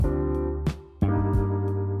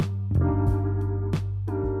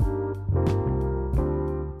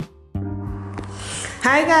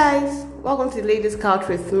Hi guys, welcome to Ladies Couch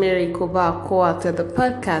with Mary Koba Koata, the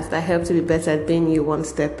podcast that helps you be better at being you one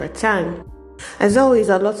step at a time. As always,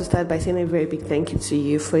 I'd love to start by saying a very big thank you to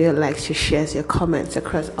you for your likes, your shares, your comments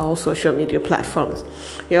across all social media platforms.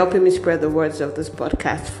 You're helping me spread the words of this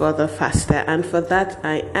podcast further, faster, and for that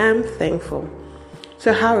I am thankful.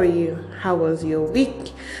 So how are you? How was your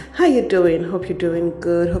week? How you doing? Hope you're doing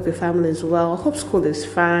good. Hope your family is well. Hope school is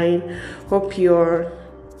fine. Hope your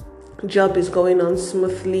job is going on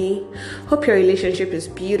smoothly. Hope your relationship is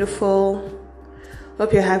beautiful.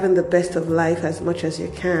 Hope you're having the best of life as much as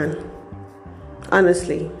you can.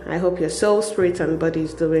 Honestly, I hope your soul, spirit, and body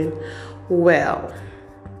is doing well.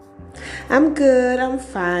 I'm good. I'm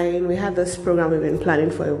fine. We have this program we've been planning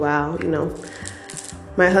for a while,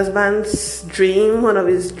 My husband's dream, one of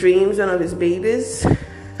his babies.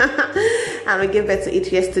 And we gave birth to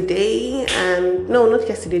it yesterday. And no, not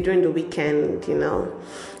yesterday, during the weekend,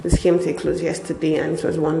 This came to a close yesterday and it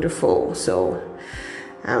was wonderful. So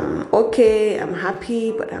I'm okay, I'm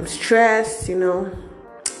happy, but I'm stressed,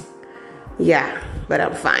 Yeah, but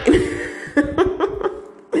I'm fine.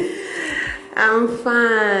 I'm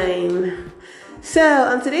fine. So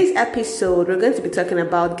on today's episode, we're going to be talking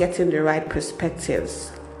about getting the right perspectives.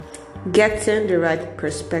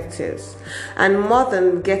 And more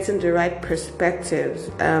than getting the right perspectives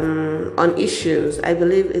on issues, I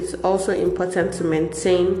believe it's also important to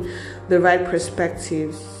maintain the right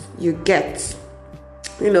perspectives you get.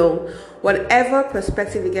 Whatever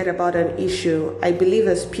perspective you get about an issue, I believe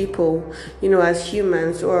as people, as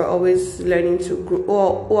humans who are always learning to grow,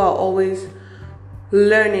 or who are always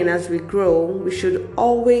learning as we grow, we should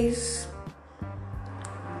always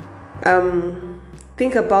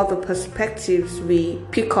think about the perspectives we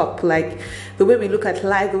pick up, like the way we look at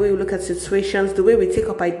life, the way we look at situations, the way we take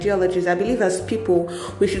up ideologies. I believe as people,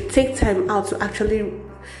 we should take time out to actually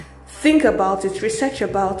think about it, research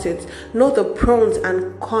about it, know the pros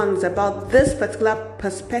and cons about this particular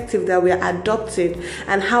perspective that we are adopting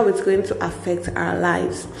and how it's going to affect our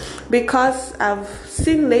lives. Because I've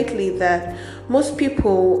seen lately that most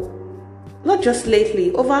people, not just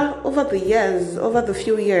lately, over the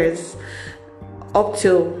few years, up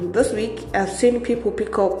till this week, I've seen people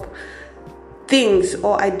pick up things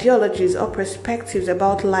or ideologies or perspectives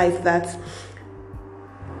about life that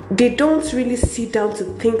they don't really sit down to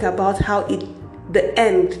think about the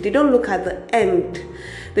end. They don't look at the end.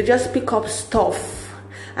 They just pick up stuff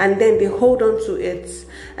and then they hold on to it.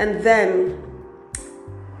 And then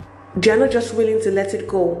they're not just willing to let it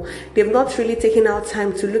go. They've not really taken out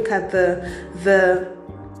time to look at the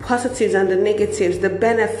positives and the negatives, the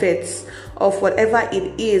benefits of whatever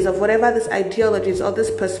it is, of whatever these ideologies or these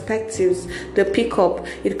perspectives they pick up.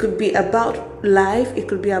 It could be about life, it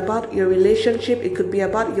could be about your relationship, it could be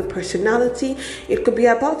about your personality, it could be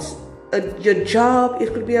about your job,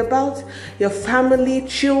 it could be about your family,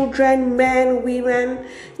 children, men, women,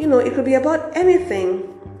 it could be about anything.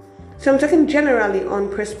 So I'm talking generally on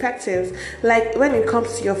perspectives, like when it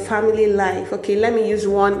comes to your family life. Okay, let me use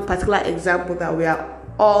one particular example that we are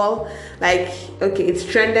all it's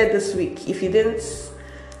trended this week. If you didn't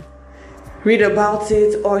read about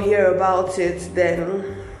it or hear about it,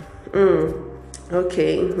 then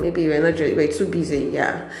maybe we're too busy.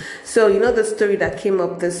 Yeah. So the story that came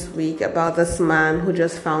up this week about this man who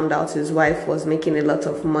just found out his wife was making a lot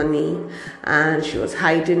of money and she was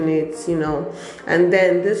hiding it, and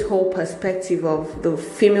then this whole perspective of the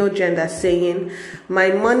female gender saying, my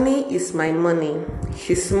money is my money,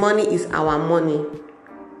 his money is our money.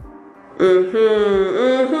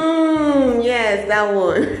 Yes, that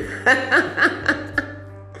one.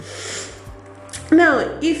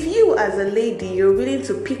 Now, if you as a lady, you're willing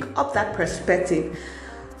to pick up that perspective,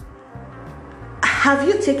 have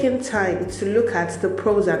you taken time to look at the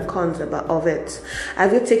pros and cons of it?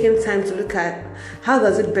 Have you taken time to look at how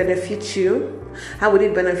does it benefit you? How would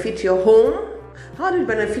it benefit your home? How would it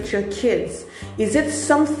benefit your kids? Is it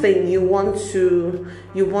something you want to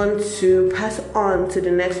pass on to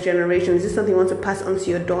the next generation? Is it something you want to pass on to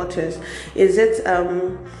your daughters? Is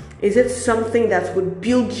it something that would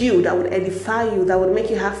build you, that would edify you, that would make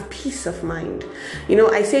you have peace of mind?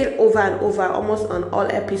 I say it over and over, almost on all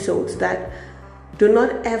episodes, that do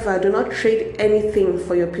not trade anything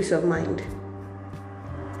for your peace of mind.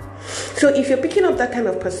 So if you're picking up that kind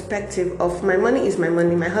of perspective of my money is my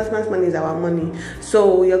money, my husband's money is our money,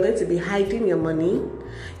 so you're going to be hiding your money,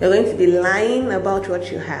 you're going to be lying about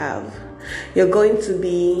what you have, you're going to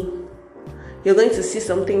see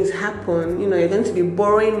some things happen, you're going to be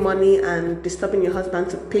borrowing money and disturbing your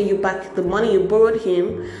husband to pay you back the money you borrowed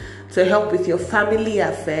him to help with your family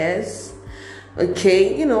affairs.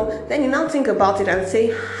 Okay, then you now think about it and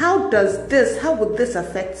say, how would this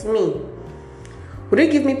affect me? Would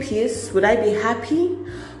it give me peace? Would I be happy?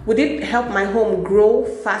 Would it help my home grow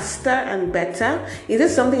faster and better? Is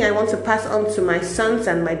this something I want to pass on to my sons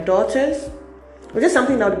and my daughters? Is this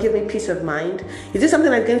something that would give me peace of mind? Is this something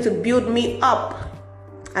that's going to build me up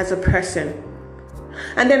as a person?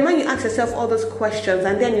 And then when you ask yourself all those questions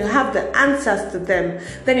and then you have the answers to them,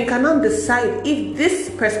 then you can now decide if this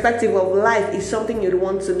perspective of life is something you'd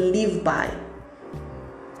want to live by.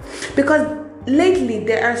 Because lately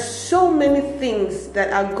there are so many things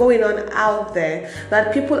that are going on out there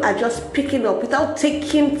that people are just picking up without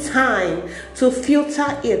taking time to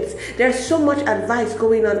filter it. There's so much advice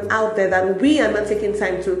going on out there that we are not taking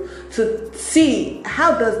time to see,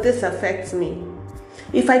 how does this affect me?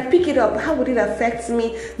 If I pick it up, how would it affect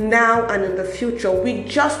me now and in the future? We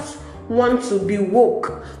just want to be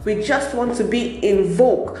woke. We just want to be in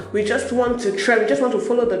vogue. We just want to trend. We just want to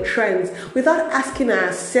follow the trends without asking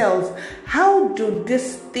ourselves, how do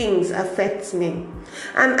these things affect me?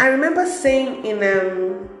 And I remember saying in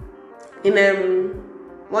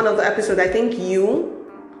one of the episodes, I think you're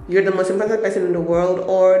the most important person in the world,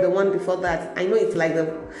 or the one before that. I know it's like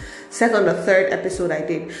the second or third episode I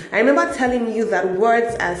did. I remember telling you that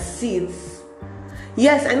words are seeds.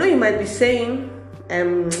 Yes, I know you might be saying,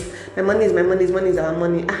 my money is our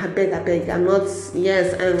money. I beg. I'm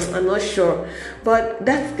not sure. But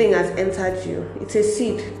that thing has entered you. It's a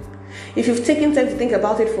seed. If you've taken time to think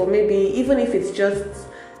about it for maybe, even if it's just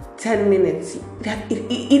 10 minutes,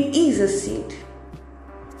 it is a seed.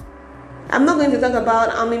 I'm not going to talk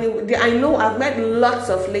about how many. I know I've met lots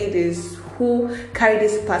of ladies who carry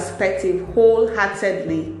this perspective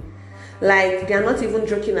wholeheartedly. Like, they're not even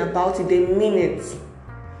joking about it, they mean it.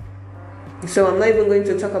 So I'm not even going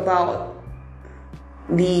to talk about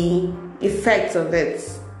the effects of it.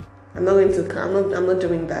 I'm not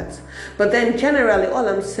doing that. But then generally, all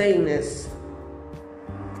I'm saying is,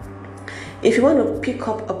 if you want to pick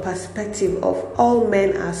up a perspective of all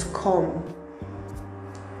men as come,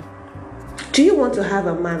 do you want to have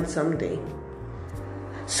a man someday?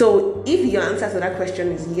 So if your answer to that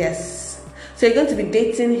question is yes, so you're going to be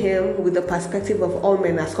dating him with the perspective of all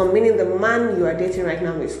men as come, meaning the man you are dating right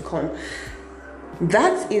now is come.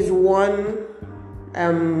 That is one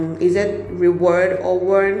reward or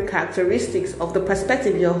one characteristics of the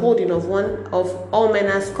perspective you're holding of all men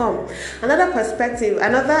as come. Another perspective,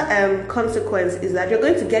 another consequence is that you're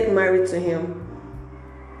going to get married to him.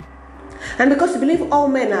 And because you believe all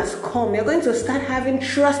men has come, you're going to start having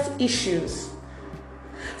trust issues.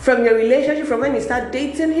 From your relationship, from when you start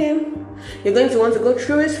dating him, you're going to want to go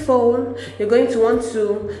through his phone. You're going to want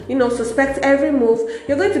to, suspect every move.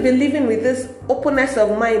 You're going to be living with this openness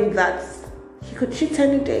of mind that he could cheat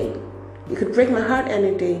any day. He could break my heart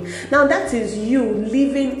any day. Now that is you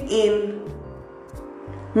living in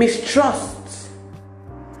mistrust.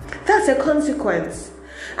 That's a consequence.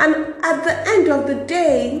 And at the end of the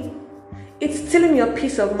day, it's stealing your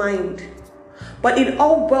peace of mind. But it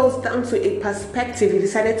all boils down to a perspective you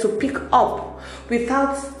decided to pick up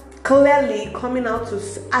without clearly coming out to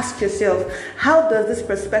ask yourself, how does this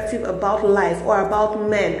perspective about life or about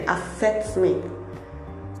men affect me?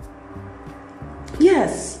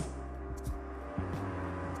 Yes.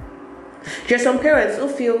 There's some parents who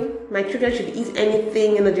feel my children should eat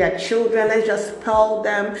anything, their children, let's just spoil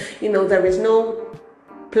them, there is no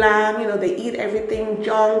plan, they eat everything,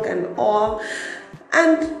 junk and all.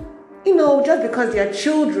 And just because they're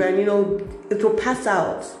children, it will pass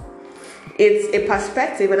out. It's a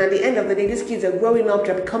perspective, and at the end of the day, these kids are growing up,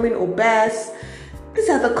 they're becoming obese. These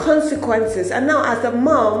are the consequences. And now as a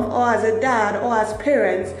mom or as a dad or as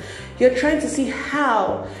parents, you're trying to see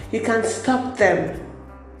how you can stop them.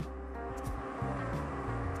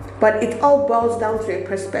 But it all boils down to a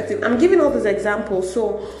perspective. I'm giving all those examples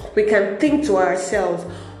so we can think to ourselves,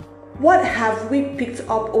 what have we picked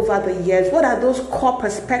up over the years? What are those core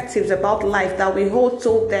perspectives about life that we hold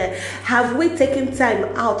so dear? Have we taken time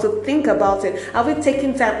out to think about it? Have we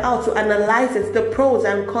taken time out to analyze it, the pros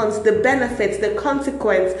and cons, the benefits, the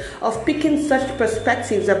consequence of picking such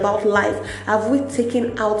perspectives about life? Have we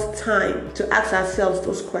taken out time to ask ourselves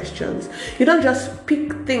those questions? You don't just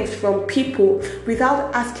pick things from people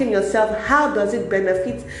without asking yourself, how does it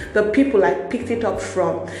benefit the people I picked it up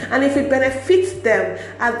from? And if it benefits them,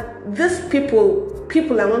 these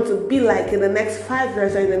people I want to be like in the next 5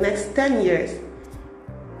 years or in the next 10 years.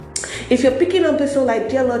 If you're picking up this whole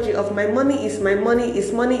ideology of my money is my money,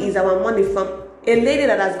 money is our money from a lady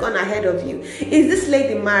that has gone ahead of you, is this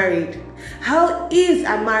lady married? How is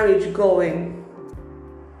her marriage going?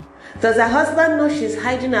 Does her husband know she's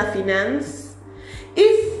hiding her finance?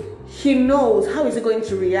 If he knows how is he going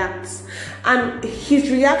to react, and his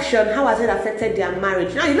reaction, how has it affected their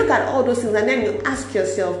marriage. Now you look at all those things and then you ask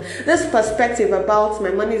yourself, this perspective about my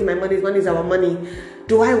money is my money, money is our money,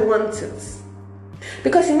 do I want it?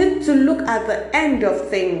 Because you need to look at the end of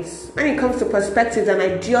things. When it comes to perspectives and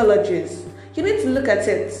ideologies, you need to look at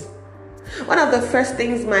it. One of the first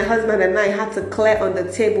things my husband and I had to clear on the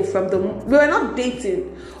table we were not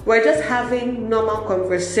dating, we were just having normal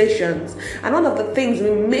conversations. And one of the things we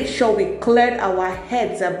made sure we cleared our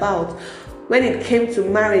heads about when it came to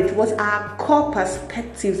marriage was our core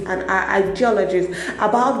perspectives and our ideologies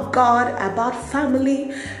about God, about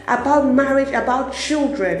family, about marriage, about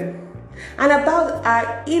children, and about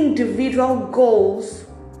our individual goals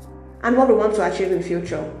and what we want to achieve in the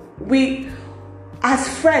future. As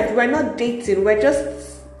friends, we're not dating, we're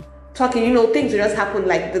just talking, things just happen,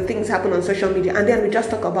 like the things happen on social media, and then we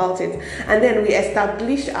just talk about it, and then we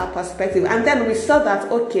establish our perspective, and then we saw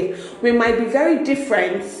that, okay, we might be very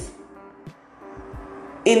different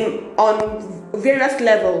on various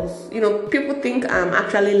levels. People think I'm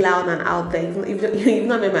actually loud and out there. If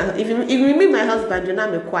you meet my husband,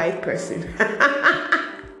 I'm a quiet person.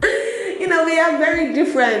 We are very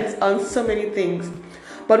different on so many things.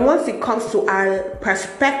 But once it comes to our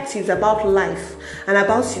perspectives about life and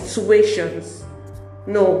about situations,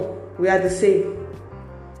 no, we are the same.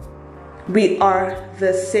 We are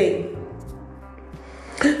the same.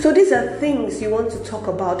 So these are things you want to talk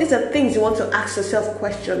about. These are things you want to ask yourself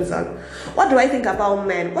questions on. What do I think about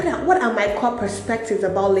men? What are my core perspectives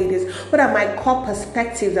about ladies? What are my core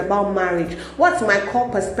perspectives about marriage? What's my core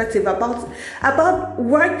perspective about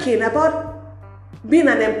working, about being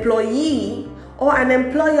an employee or an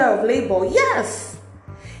employer of labor? Yes.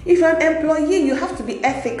 If you're an employee, you have to be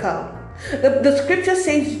ethical. The scripture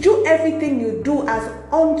says, do everything you do as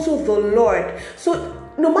unto the Lord. So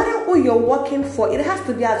no matter who you're working for, it has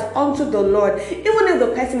to be as unto the Lord. Even if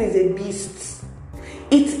the person is a beast,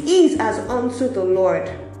 it is as unto the Lord.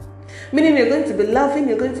 Meaning you're going to be loving,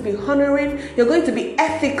 you're going to be honoring, you're going to be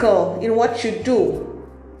ethical in what you do.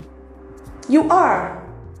 You are.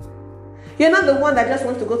 You're not the one that just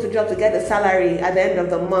wants to go to job to get a salary at the end of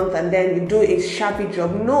the month and then you do a shabby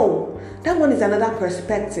job. No, that one is another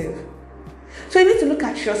perspective. So you need to look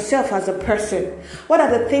at yourself as a person. What are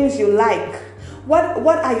the things you like? What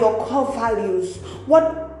are your core values? What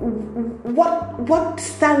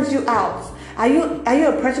stands you out? Are you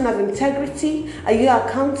a person of integrity? Are you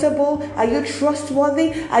accountable? Are you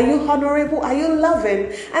trustworthy? Are you honorable? Are you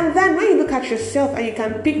loving? And then when you look at yourself and you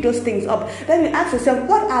can pick those things up, then you ask yourself,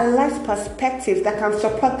 what are life's perspectives that can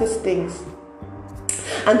support these things?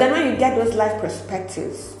 And then when you get those life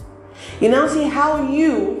perspectives, you now see how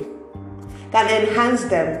you can enhance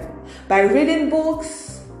them by reading books,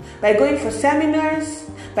 by going for seminars,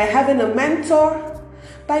 by having a mentor,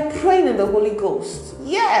 by praying in the Holy Ghost.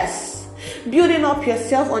 Yes, building up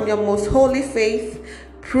yourself on your most holy faith,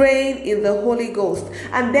 praying in the Holy Ghost.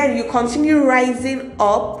 And then you continue rising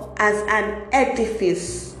up as an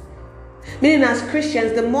edifice. Meaning as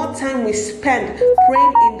Christians, the more time we spend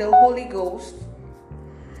praying in the Holy Ghost,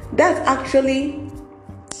 that's actually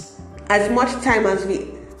as much time as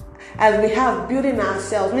we have building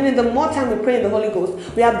ourselves. Meaning the more time we pray in the Holy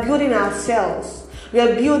Ghost, we are building ourselves. We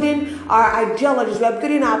are building our ideologies. We are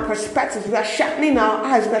building our perspectives. We are sharpening our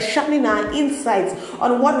eyes. We are sharpening our insights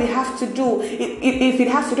on what we have to do. If it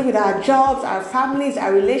has to do with our jobs, our families,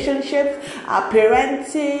 our relationships, our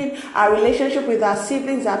parenting, our relationship with our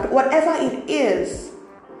siblings, whatever it is.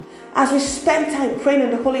 As we spend time praying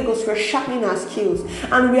in the Holy Ghost, we're sharpening our skills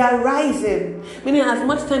and we are rising. Meaning as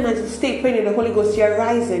much time as you stay praying in the Holy Ghost, you're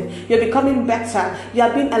rising. You're becoming better. You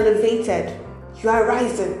are being elevated. You are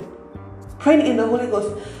rising. Praying in the Holy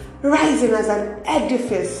Ghost, rising as an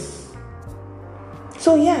edifice.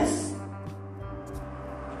 So yes,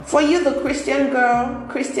 for you, the Christian girl,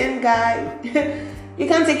 Christian guy, you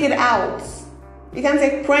can take it out. You can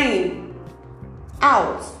take praying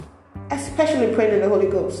out, especially praying in the Holy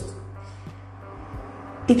Ghost.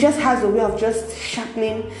 It just has a way of just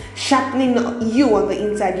sharpening you on the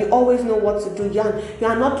inside. You always know what to do. You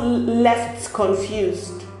are not left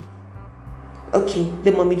confused. Okay,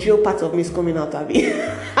 the Mommy Joe part of me is coming out of me.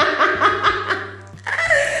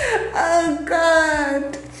 Oh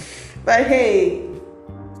God. But hey,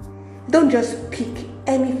 don't just pick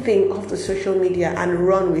anything off the social media and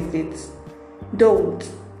run with it. Do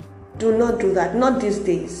not do that. Not these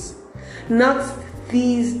days. Not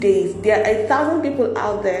these days. There are 1,000 people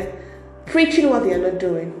out there preaching what they are not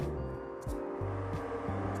doing.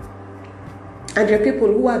 And there are people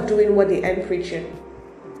who are doing what they aren't preaching.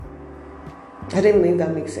 I don't think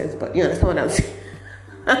that makes sense, but you understand what I'm saying.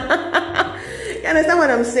 You understand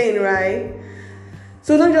what I'm saying, right?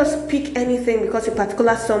 So don't just pick anything because a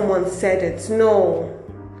particular someone said it. No.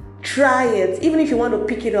 Try it. Even if you want to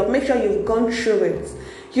pick it up, make sure you've gone through it.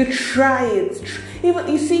 You try it. Even,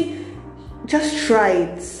 you see, just try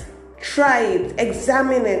it. Try it.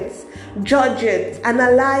 Examine it. Judge it.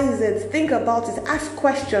 Analyze it. Think about it. Ask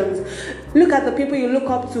questions. Look at the people you look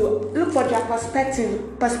up to. Look for their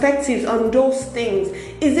perspectives on those things.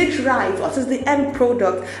 Is it right? What is the end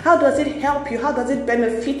product? How does it help you? How does it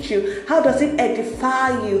benefit you? How does it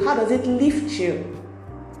edify you? How does it lift you?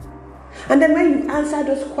 And then when you answer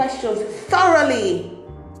those questions thoroughly,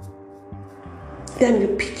 then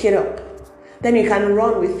you pick it up. Then you can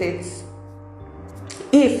run with it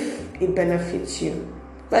if it benefits you.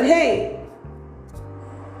 But hey,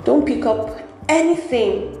 don't pick up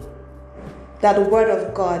anything that the Word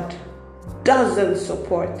of God doesn't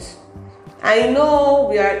support. I know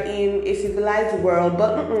we are in a civilized world,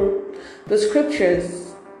 but the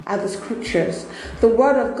scriptures are the scriptures. The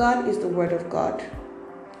Word of God is the Word of God.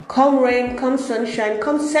 Come rain, come sunshine,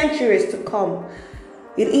 come centuries to come.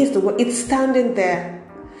 It is the word. It's standing there.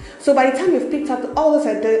 So by the time you've picked up all those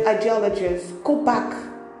ideologies, go back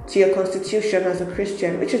to your constitution as a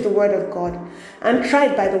Christian, which is the Word of God, and try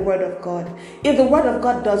it by the Word of God. If the Word of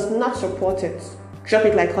God does not support it, drop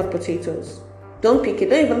it like hot potatoes. Don't pick it.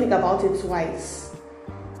 Don't even think about it twice.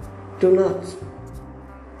 Do not.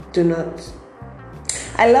 Do not.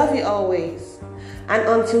 I love you always. And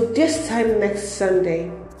until this time next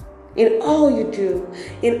Sunday, in all you do,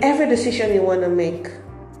 in every decision you want to make,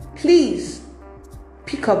 please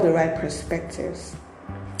pick up the right perspectives.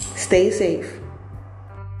 Stay safe.